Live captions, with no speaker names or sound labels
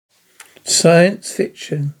Science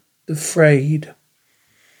fiction. The Flayed.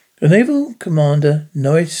 The naval commander,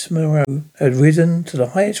 Norris Monroe, had risen to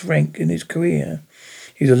the highest rank in his career.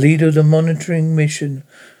 He was the leader of the monitoring mission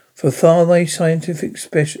for a faraway scientific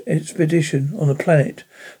expedition on a planet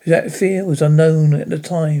whose atmosphere was unknown at the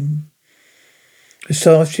time. The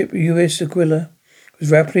starship U.S. Aquila was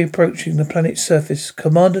rapidly approaching the planet's surface.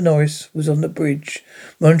 Commander Norris was on the bridge,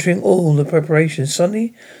 monitoring all the preparations.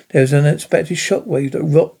 Suddenly, there was an unexpected shockwave that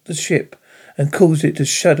rocked the ship and caused it to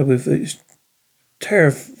shudder with its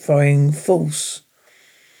terrifying force.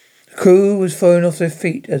 The crew was thrown off their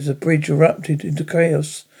feet as the bridge erupted into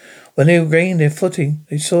chaos. When they regained their footing,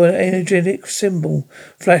 they saw an energetic symbol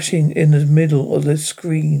flashing in the middle of their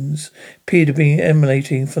screens, appeared to be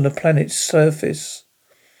emanating from the planet's surface.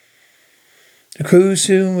 The crew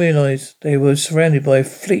soon realized they were surrounded by a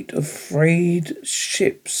fleet of Flayed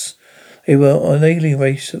ships. They were an alien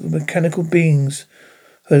race of mechanical beings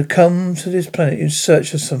who had come to this planet in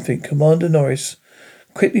search of something. Commander Norris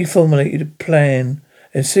quickly formulated a plan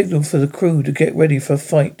and signaled for the crew to get ready for a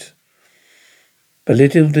fight. But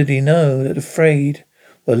little did he know that the Flayed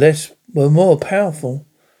were more powerful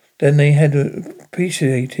than they had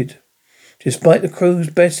appreciated. Despite the crew's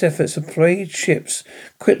best efforts, the Flayed ships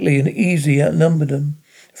quickly and easily outnumbered them.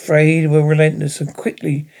 The Flayed were relentless and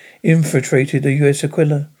quickly infiltrated the U.S.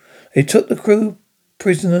 Aquila. They took the crew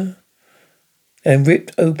prisoner and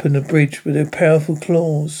ripped open the bridge with their powerful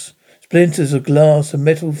claws. Splinters of glass and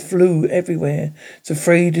metal flew everywhere. The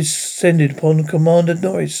Flayed descended upon Commander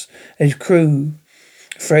Norris and his crew.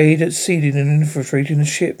 Flayed had succeeded in infiltrating the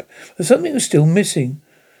ship, but something was still missing.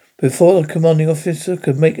 Before the commanding officer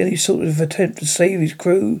could make any sort of attempt to save his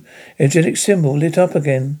crew, the energetic symbol lit up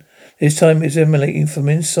again. This time it was emanating from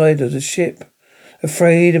inside of the ship. The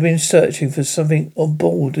Flayed had been searching for something on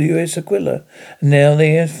board the U.S. Aquila, and now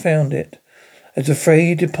they had found it. As the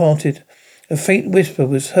Flayed departed, a faint whisper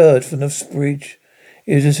was heard from the bridge.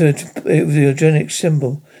 It was the organic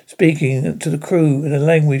symbol, speaking to the crew in a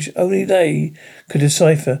language only they could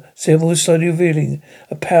decipher. Symbol was slowly revealing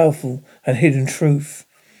a powerful and hidden truth.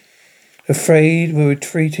 The Flayed were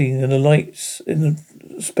retreating, and the lights in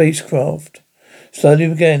the spacecraft slowly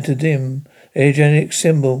began to dim. The organic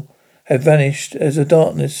symbol had vanished as the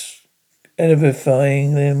darkness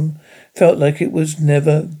enveloping them felt like it was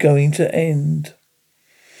never going to end.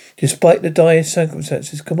 Despite the dire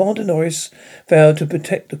circumstances, Commander Norris vowed to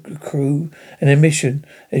protect the crew and their mission.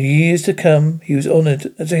 In years to come, he was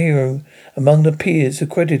honoured as a hero among the peers who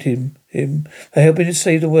credited him for helping to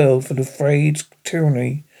save the world from the Flayed's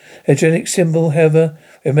tyranny. The genetic symbol, however,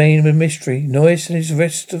 remained a mystery. Norris and the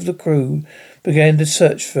rest of the crew began to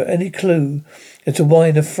search for any clue as to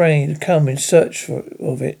why the Flayed had come in search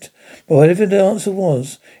of it. But whatever the answer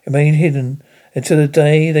was, it remained hidden until the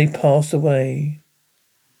day they passed away.